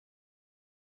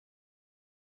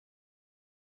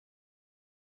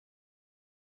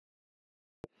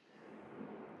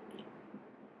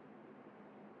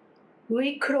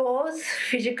We close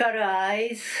physical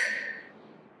eyes,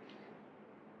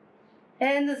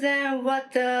 and then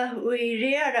what we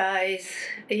realize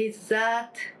is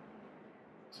that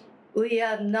we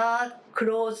are not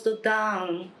closed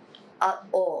down at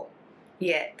all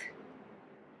yet.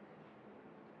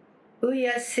 We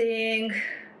are seeing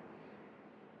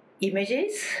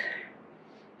images,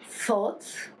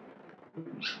 thoughts,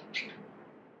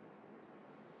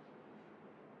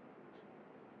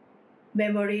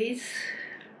 memories,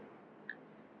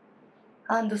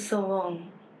 and so on.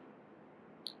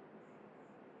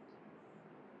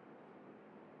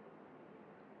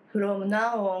 From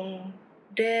now on,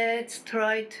 let's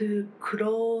try to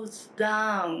close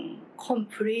down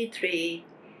completely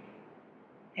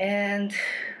and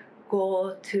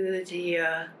go to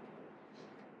the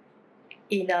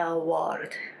inner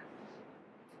world.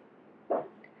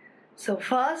 So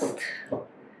first,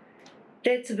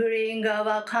 let's bring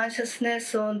our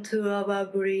consciousness onto our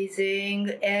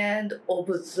breathing and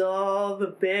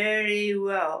observe very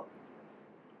well.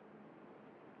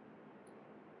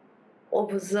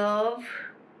 Observe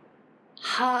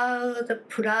how the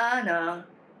prana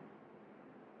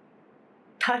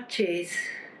touches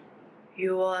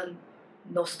your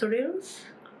nostrils,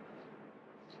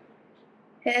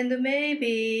 and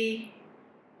maybe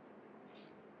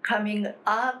coming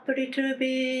up a little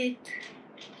bit,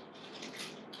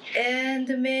 and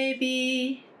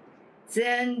maybe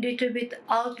then a little bit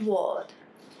outward.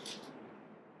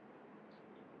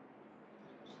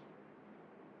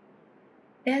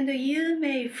 And you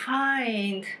may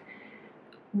find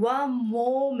one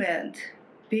moment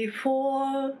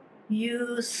before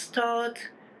you start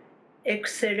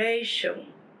exhalation,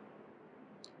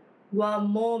 one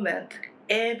moment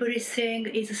everything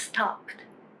is stopped.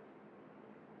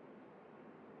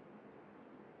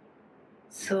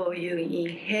 So you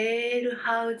inhale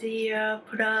how the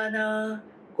prana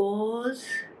goes,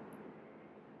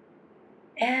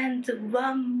 and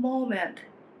one moment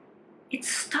it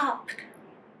stopped.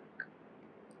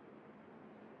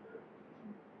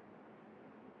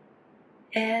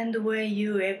 And when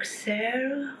you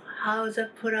exhale, how the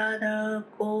prana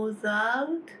goes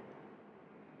out,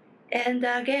 and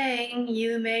again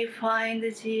you may find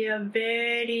the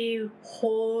very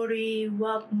holy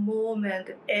one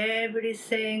moment,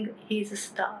 everything is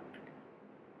stopped.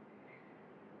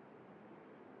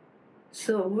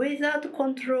 So without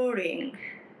controlling,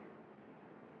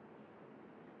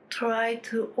 try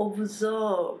to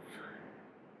observe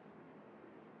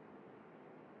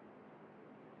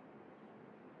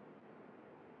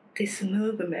this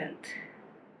movement.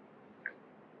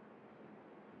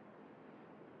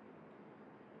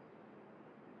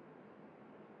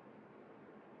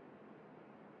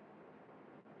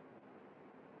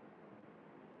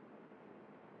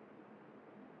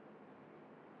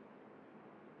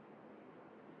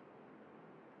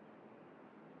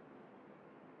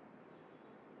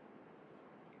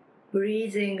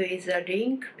 Breathing is a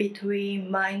link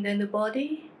between mind and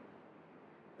body.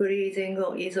 Breathing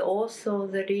is also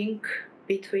the link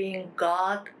between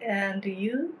God and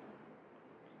you.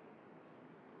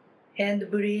 And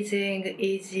breathing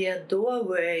is a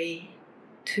doorway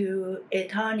to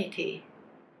eternity,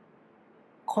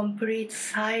 complete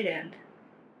silence,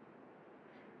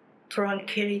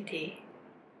 tranquility,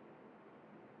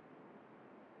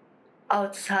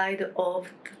 outside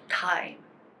of time.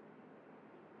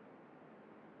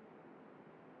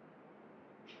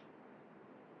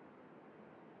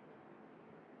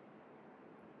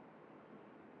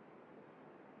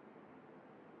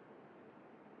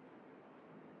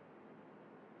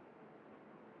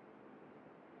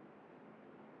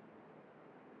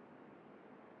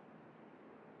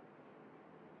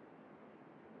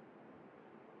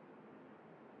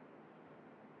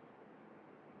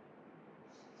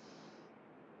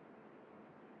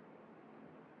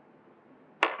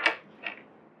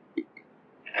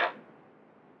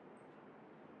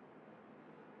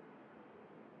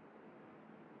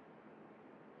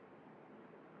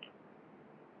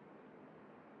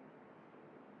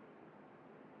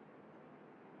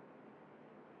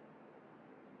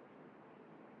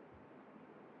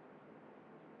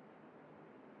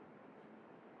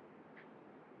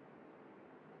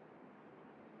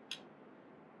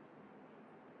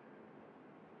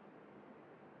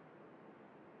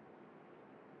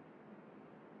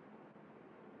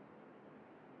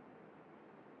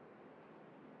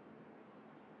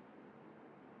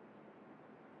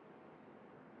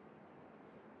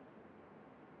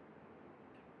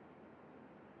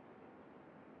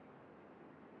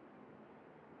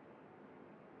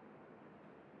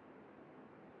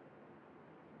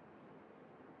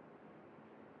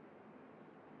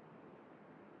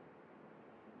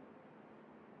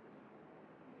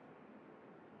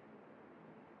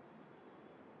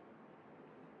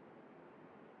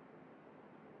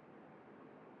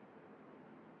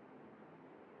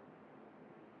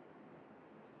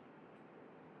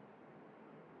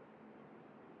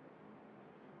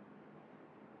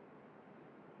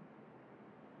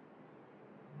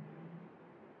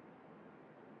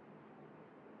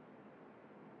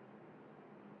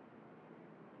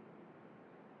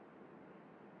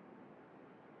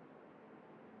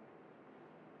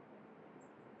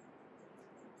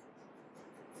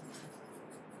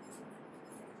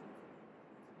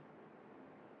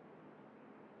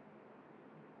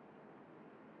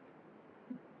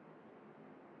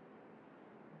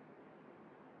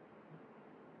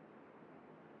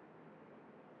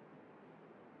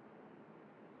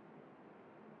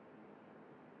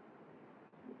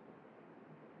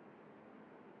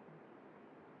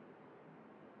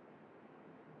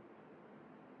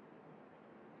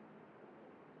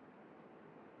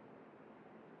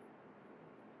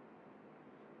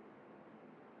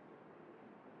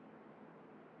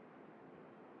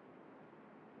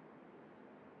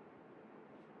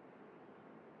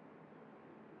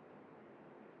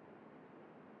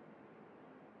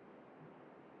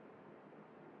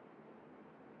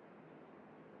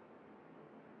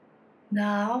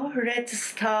 Now let's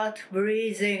start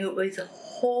breathing with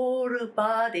whole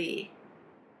body.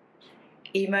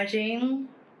 Imagine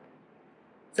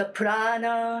the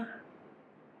prana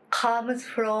comes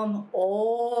from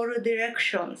all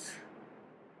directions,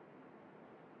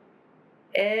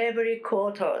 every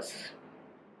quarters,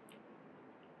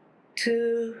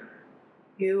 to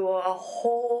your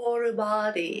whole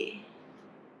body.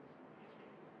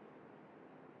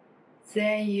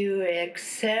 Then you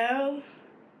exhale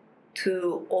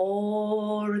to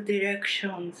all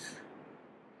directions.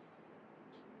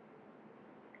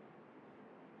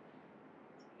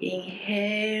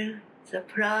 Inhale, the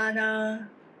prana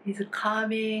is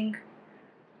coming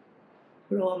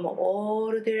from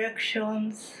all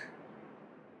directions.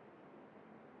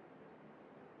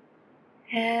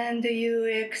 And you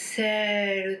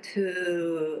exhale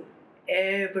to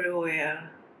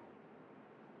everywhere.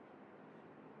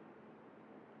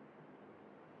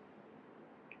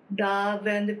 Love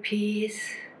and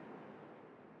peace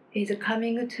is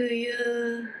coming to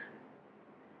you.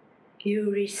 You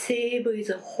receive with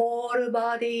whole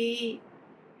body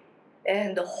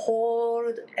and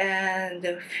hold and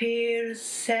feel,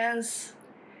 sense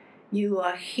you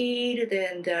are healed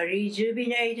and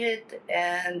rejuvenated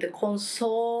and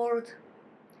consoled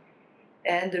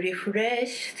and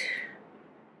refreshed,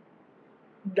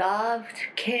 loved,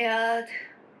 cared,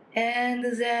 and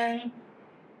then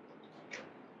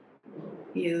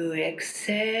you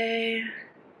exhale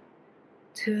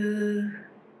to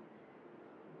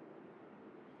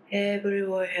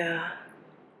everywhere.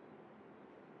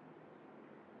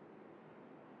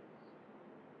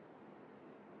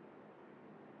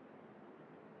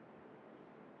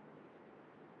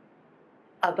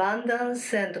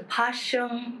 Abundance and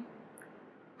passion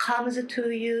comes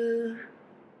to you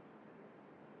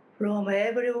from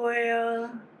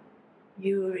everywhere.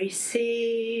 You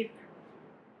receive,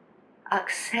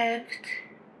 accept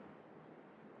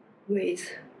with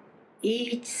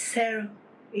each cell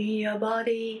in your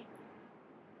body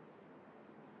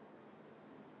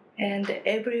and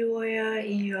everywhere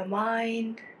in your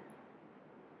mind.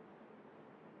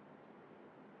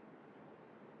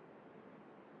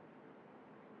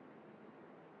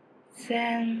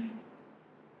 Then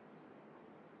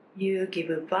you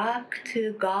give back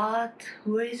to God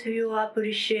with your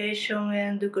appreciation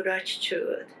and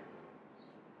gratitude.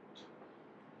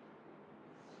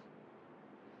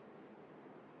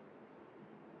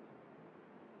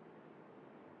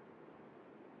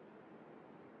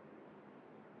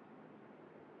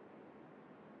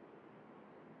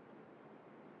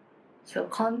 So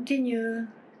continue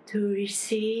to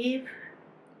receive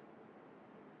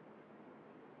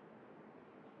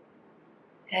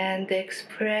and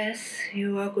express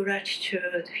your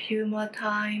gratitude a few more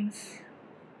times.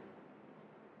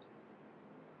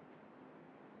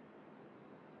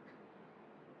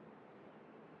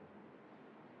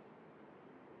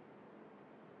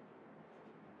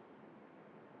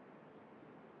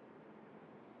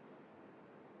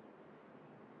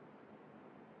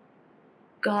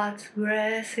 God's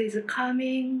breath is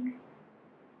coming.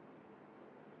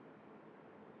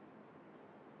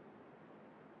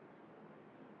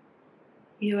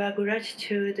 Your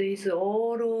gratitude is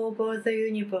all over the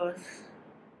universe.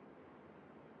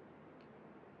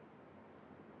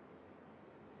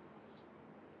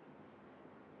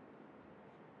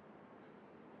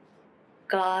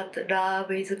 God's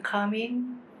love is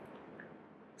coming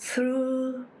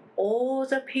through all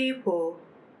the people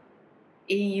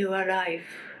in your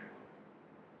life,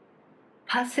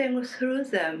 passing through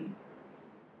them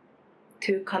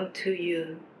to come to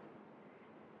you.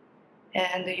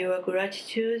 And your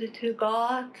gratitude to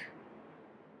God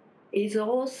is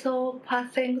also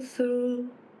passing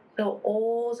through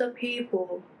all the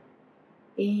people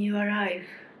in your life.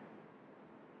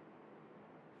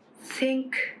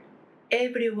 Think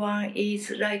everyone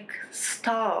is like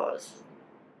stars,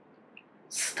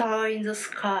 star in the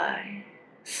sky,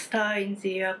 star in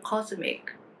the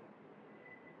cosmic.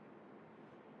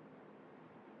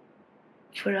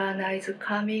 Prana is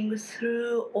coming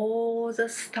through all the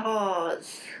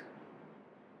stars.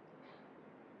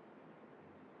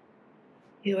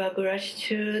 Your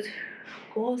gratitude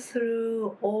goes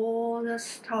through all the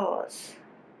stars.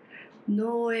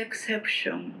 No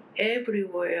exception,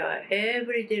 everywhere,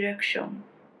 every direction.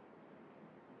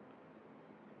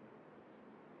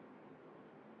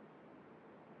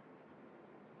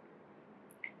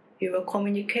 Your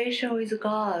communication with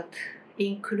God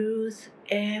includes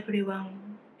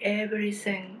everyone,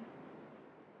 everything.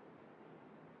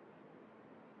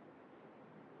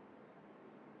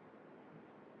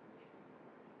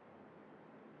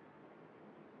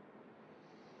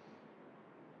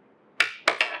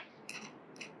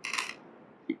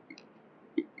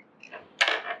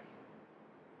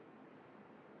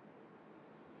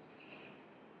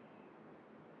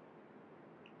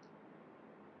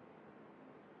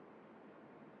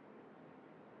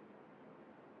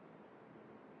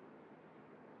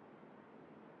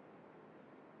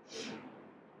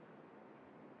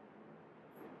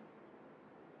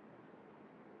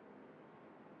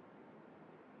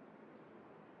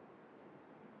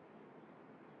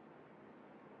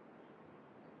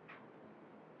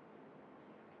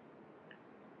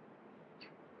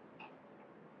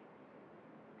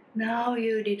 Now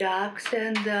you relax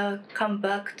and come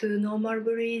back to normal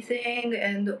breathing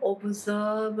and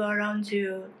observe around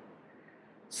you.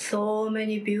 So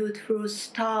many beautiful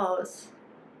stars.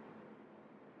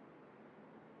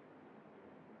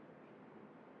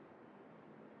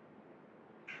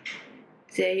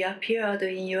 They appeared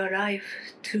in your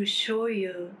life to show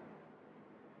you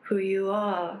who you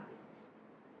are,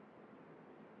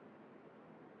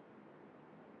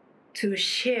 to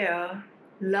share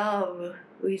love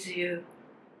with you.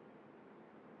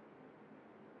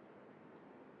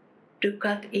 Look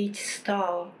at each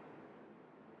star.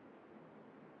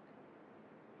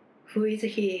 Who is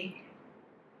he?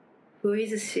 Who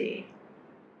is she?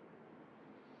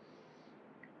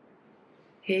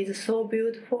 He is so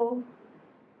beautiful.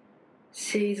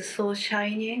 She is so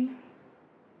shining.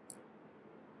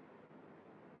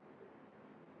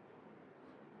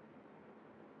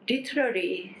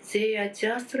 Literally, they are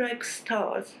just like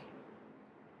stars.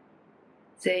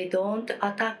 They don't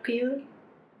attack you.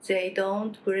 They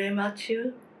don't blame at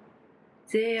you.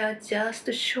 They are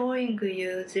just showing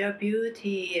you their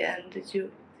beauty and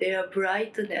their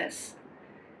brightness,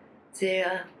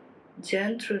 their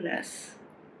gentleness.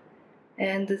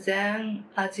 And then,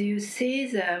 as you see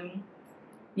them,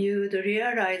 you'd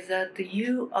realize that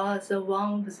you are the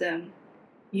one of them.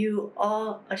 You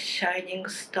are a shining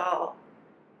star.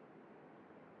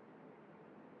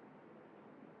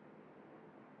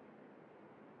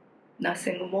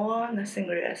 Nothing more, nothing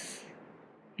less.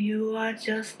 You are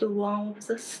just one of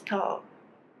the stars.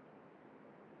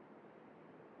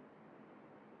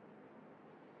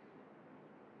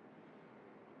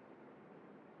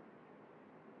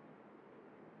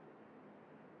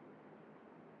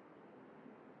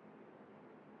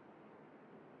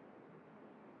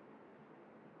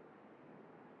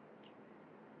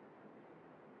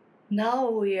 Now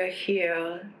we are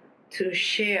here to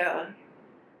share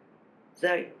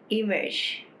the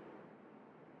image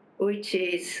which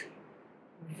is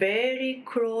very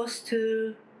close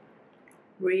to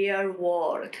real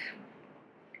world,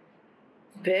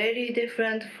 very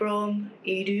different from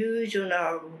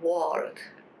illusional world.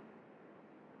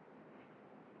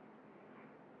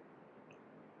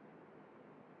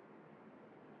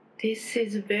 This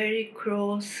is very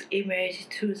close image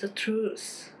to the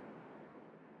truth.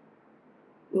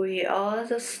 We are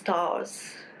the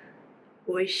stars.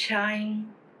 We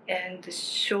shine and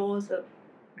show the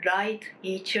light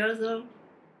each other.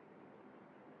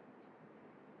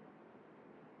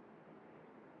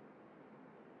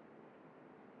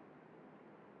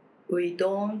 We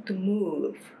don't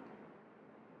move.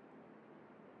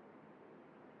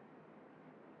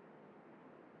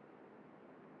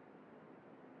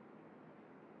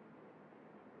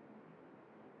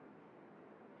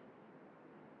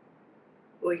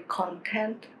 We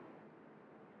content,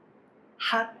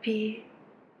 happy,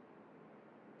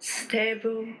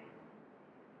 stable.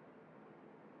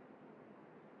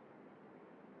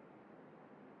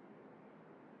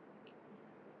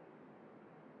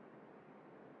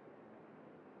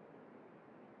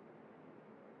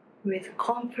 With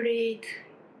complete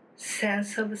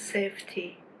sense of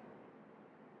safety.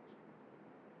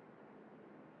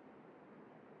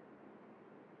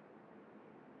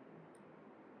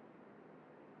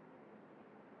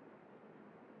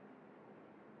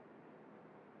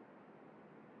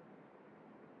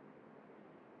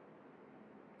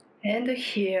 And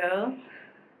here,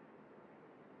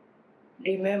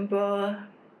 remember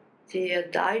the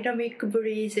dynamic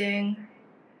breathing.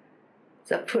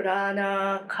 The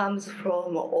prana comes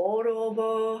from all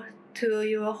over to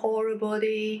your whole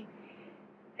body,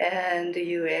 and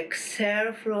you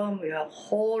exhale from your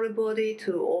whole body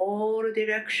to all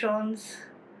directions.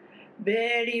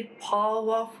 Very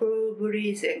powerful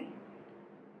breathing.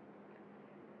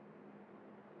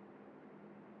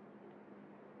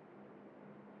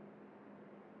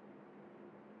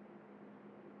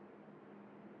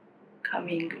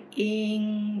 Coming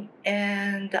in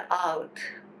and out.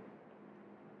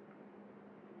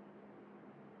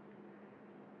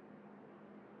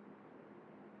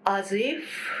 As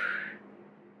if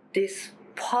this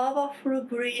powerful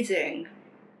breathing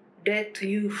let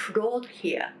you float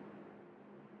here.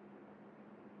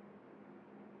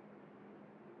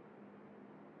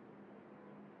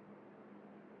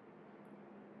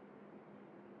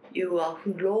 You are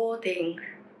floating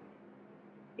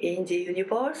in the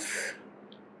universe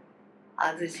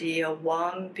as the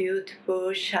one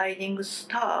beautiful shining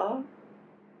star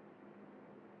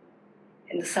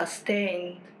and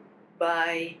sustained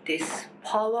by this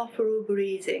powerful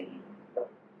breathing.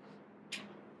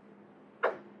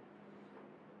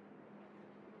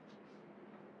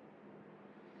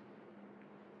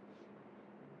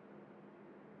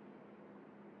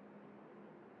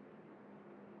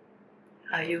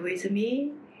 Are you with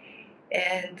me?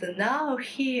 And now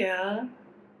here,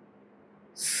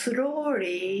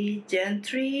 slowly,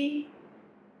 gently,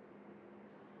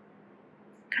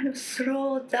 kind of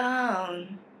slow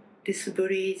down this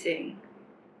breathing.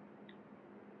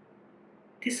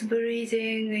 This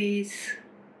breathing is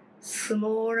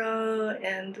smaller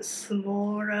and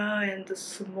smaller and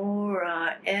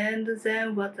smaller, and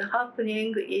then what's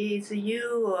happening is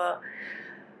you are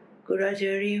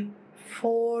gradually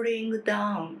falling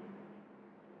down.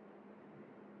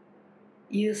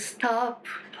 You stop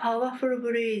powerful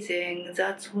breathing,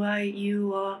 that's why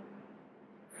you are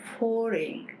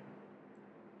falling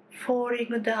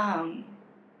down,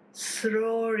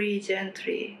 slowly,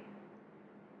 gently,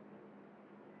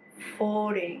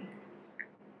 falling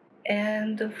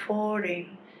and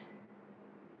falling,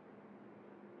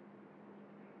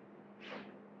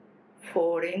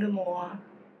 falling more,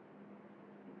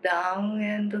 down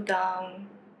and down.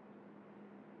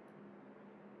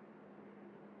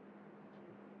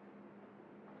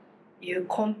 You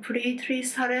completely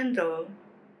surrender.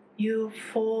 You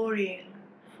falling,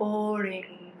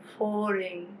 falling,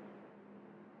 falling.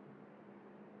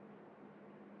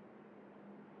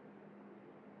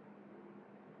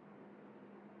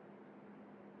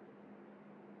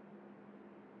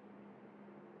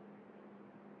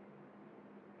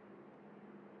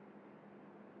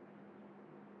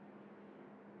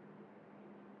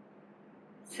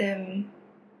 Then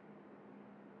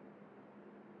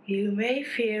you may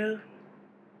feel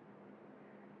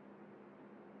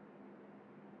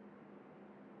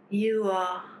you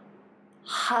are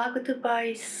hugged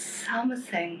by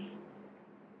something.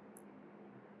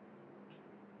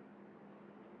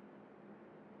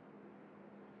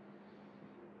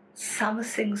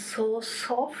 Something so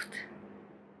soft,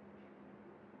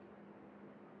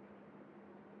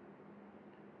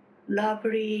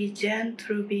 lovely,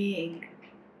 gentle being,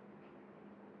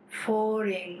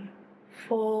 falling,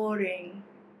 falling,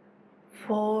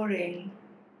 falling.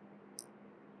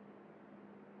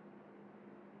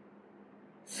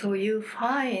 So you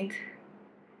find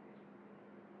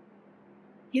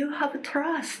you have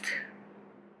trust.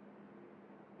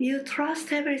 You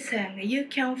trust everything. You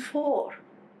can fall.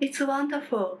 It's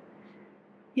wonderful.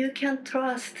 You can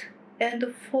trust and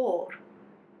fall.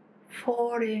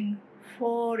 Falling,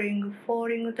 falling,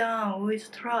 falling down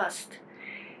with trust.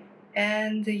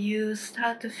 And you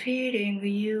start feeling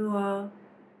you are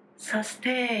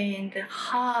sustained,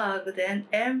 hugged, and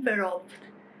enveloped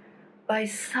by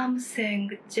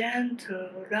something gentle,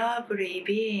 lovely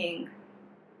being.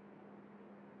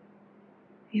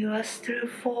 You are still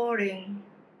falling.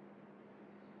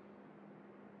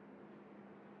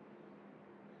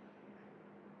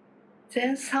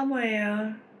 Then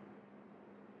somewhere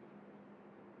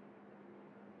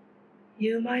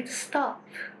you might stop.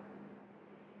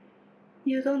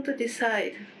 You don't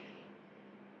decide.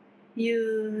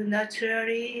 You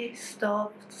naturally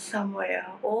stopped somewhere,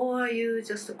 or you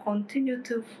just continue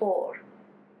to fall.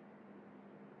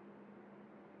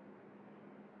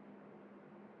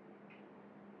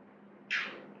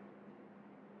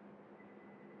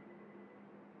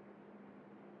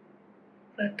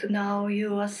 But now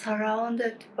you are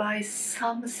surrounded by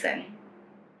something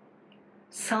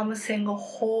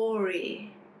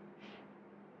holy,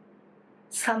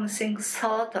 something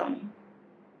certain.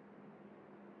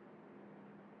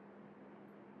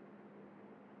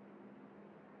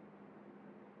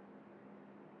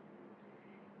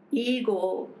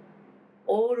 Ego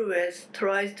always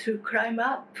tries to climb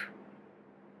up,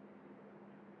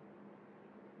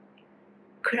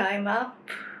 climb up,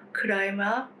 climb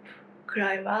up,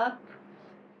 climb up,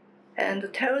 and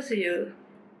tells you,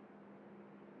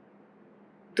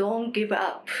 don't give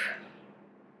up.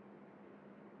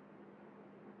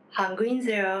 Hang in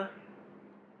there.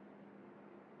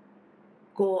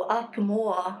 Go up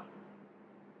more.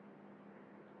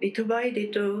 Little by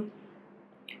little,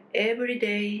 every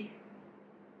day.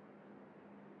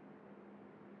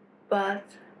 But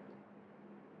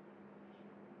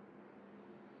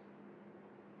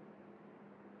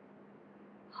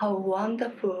how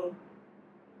wonderful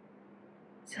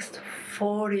just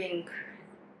falling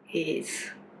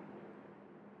is.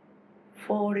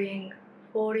 Falling,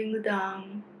 falling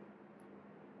down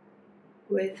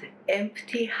with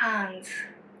empty hands.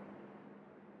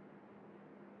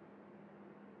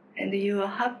 And you are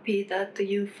happy that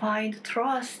you find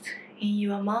trust in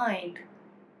your mind.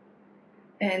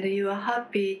 And you are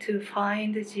happy to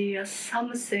find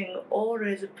something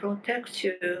always protects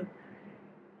you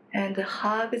and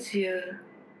hugs you.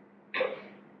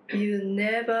 You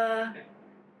never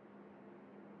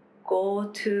go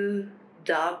to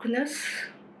darkness.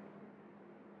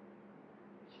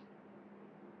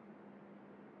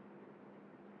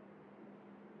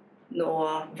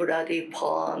 nor bloody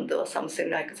pond or something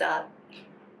like that.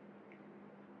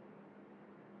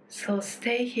 So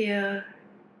stay here.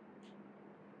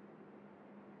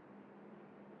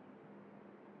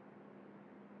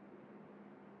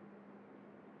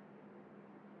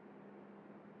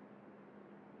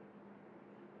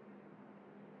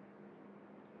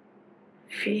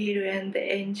 Feel and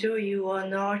enjoy your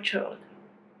nurture.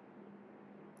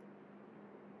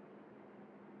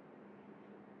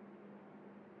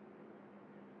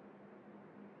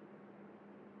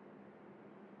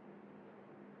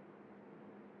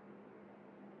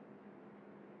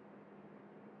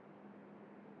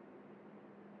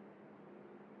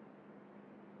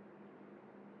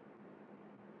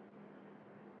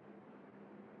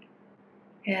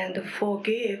 And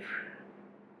forgive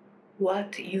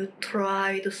what you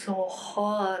tried so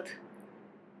hard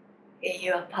in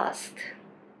your past.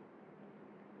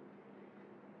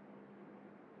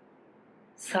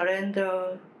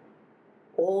 Surrender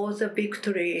all the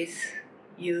victories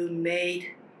you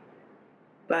made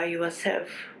by yourself.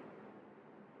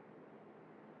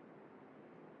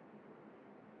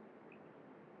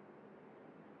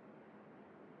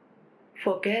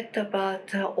 Forget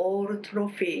about all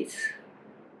trophies.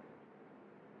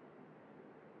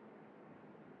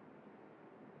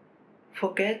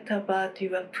 Forget about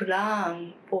your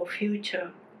plan for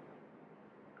future.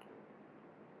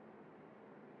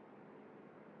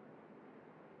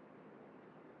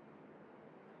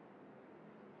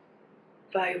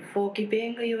 By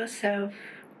forgiving yourself,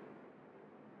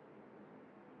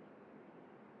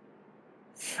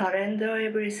 surrender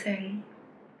everything.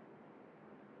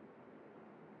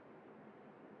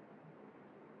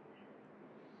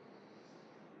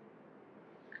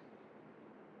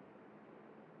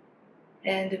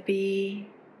 And be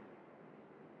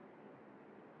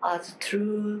as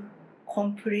true,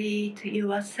 complete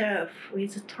yourself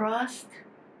with trust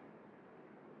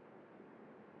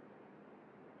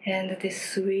and the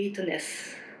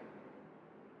sweetness.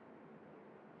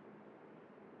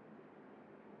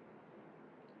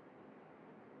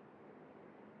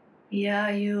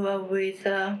 Yeah, you are with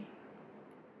a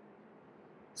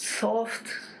soft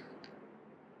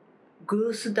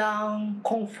goose down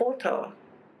comforter.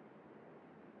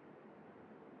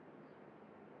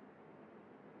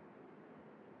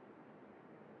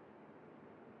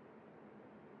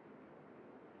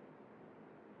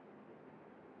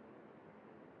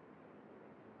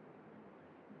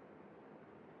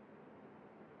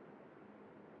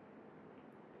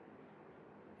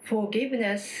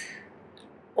 Forgiveness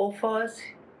offers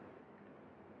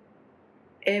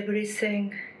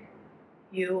everything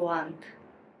you want.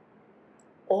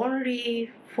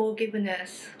 Only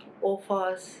forgiveness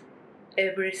offers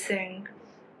everything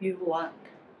you want.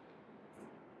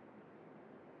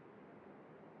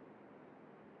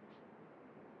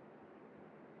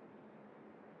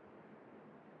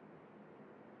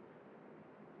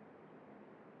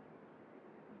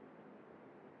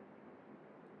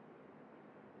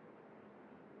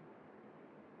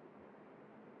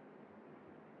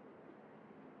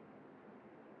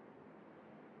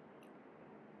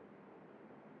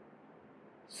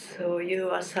 So you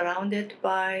are surrounded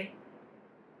by,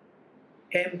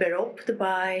 enveloped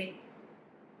by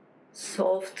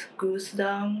soft goose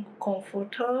down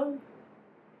comforter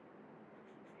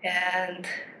and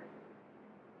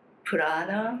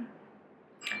prana,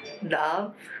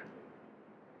 love,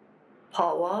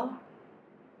 power.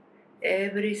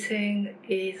 Everything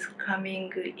is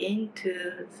coming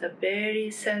into the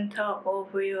very center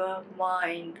of your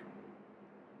mind.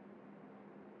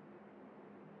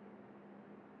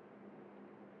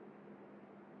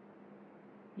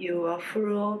 You are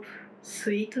full of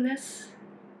sweetness,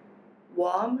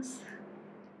 warmth,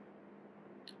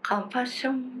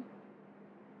 compassion,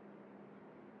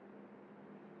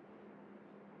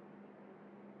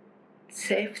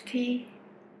 safety,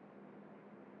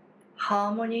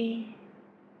 harmony,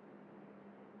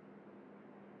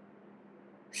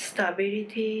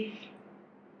 stability,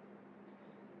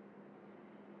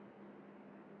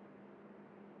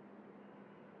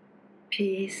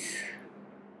 peace.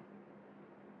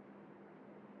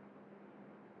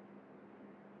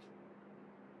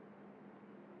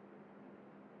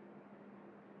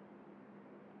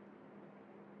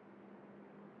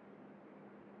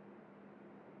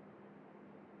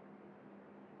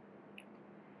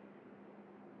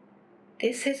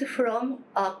 This is from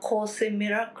A Course in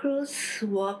Miracles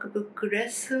workbook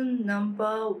lesson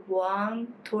number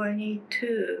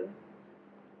 122.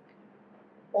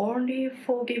 Only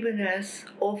forgiveness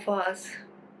offers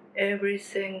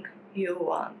everything you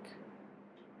want.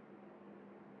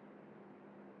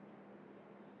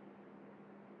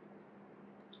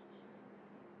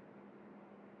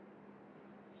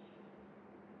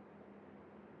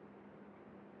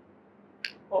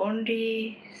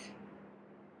 only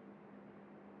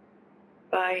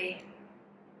by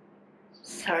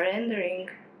surrendering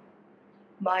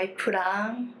my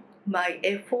plan, my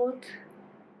effort,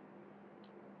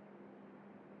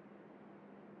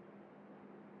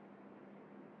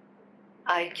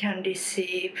 I can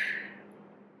receive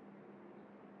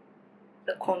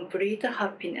the complete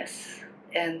happiness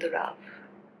and love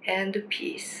and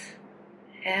peace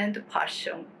and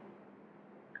passion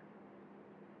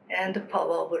and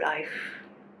power of life.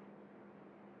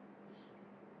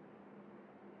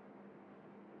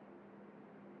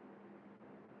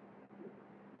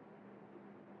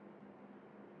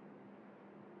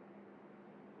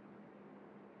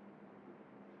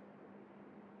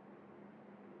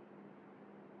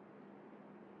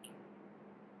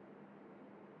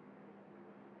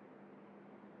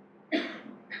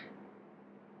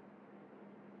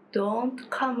 Don't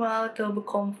come out of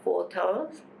comfort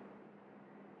zones.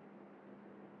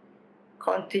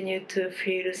 Continue to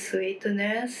feel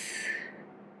sweetness.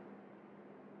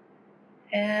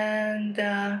 And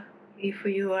if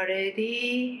you are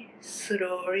ready,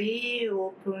 slowly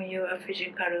open your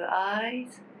physical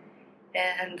eyes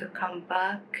and come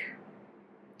back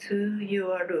to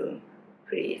your room,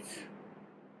 please.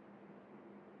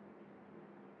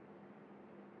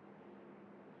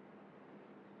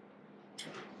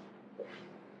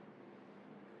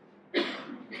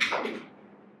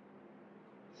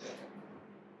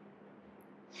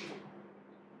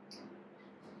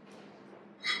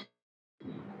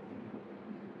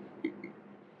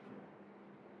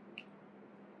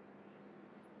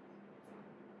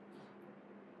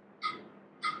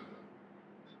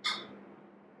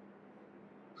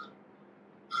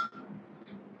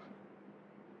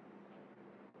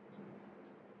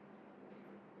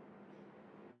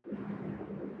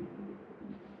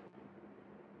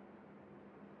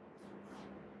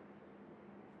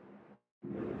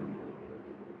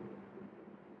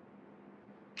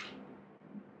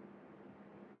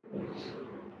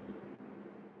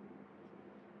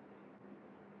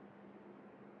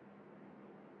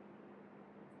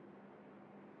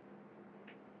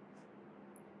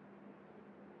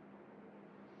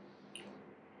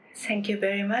 Thank you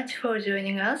very much for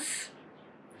joining us.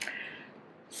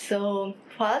 So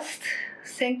first,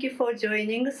 thank you for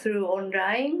joining through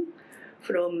online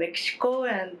from Mexico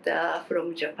and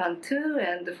from Japan too,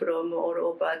 and from all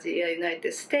over the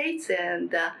United States.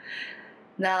 And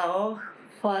now,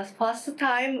 for first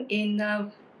time in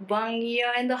 1.5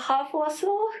 years or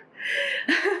so,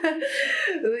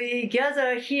 we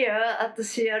gather here at the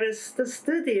Seattle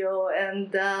studio,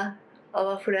 and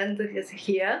our friend is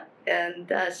here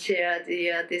and share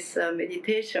this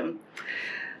meditation.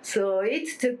 So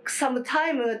it took some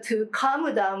time to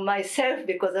calm down myself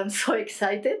because I'm so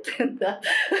excited.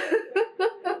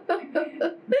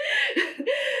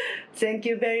 Thank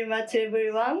you very much,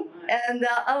 everyone. And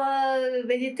our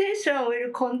meditation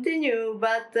will continue,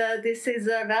 but this is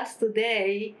the last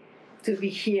day to be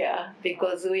here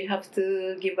because we have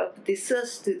to give up this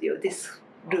studio, this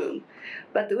room.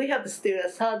 But we have still a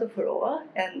third floor,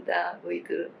 and we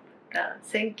do.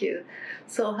 Thank you.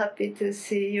 So happy to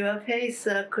see your face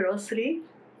closely.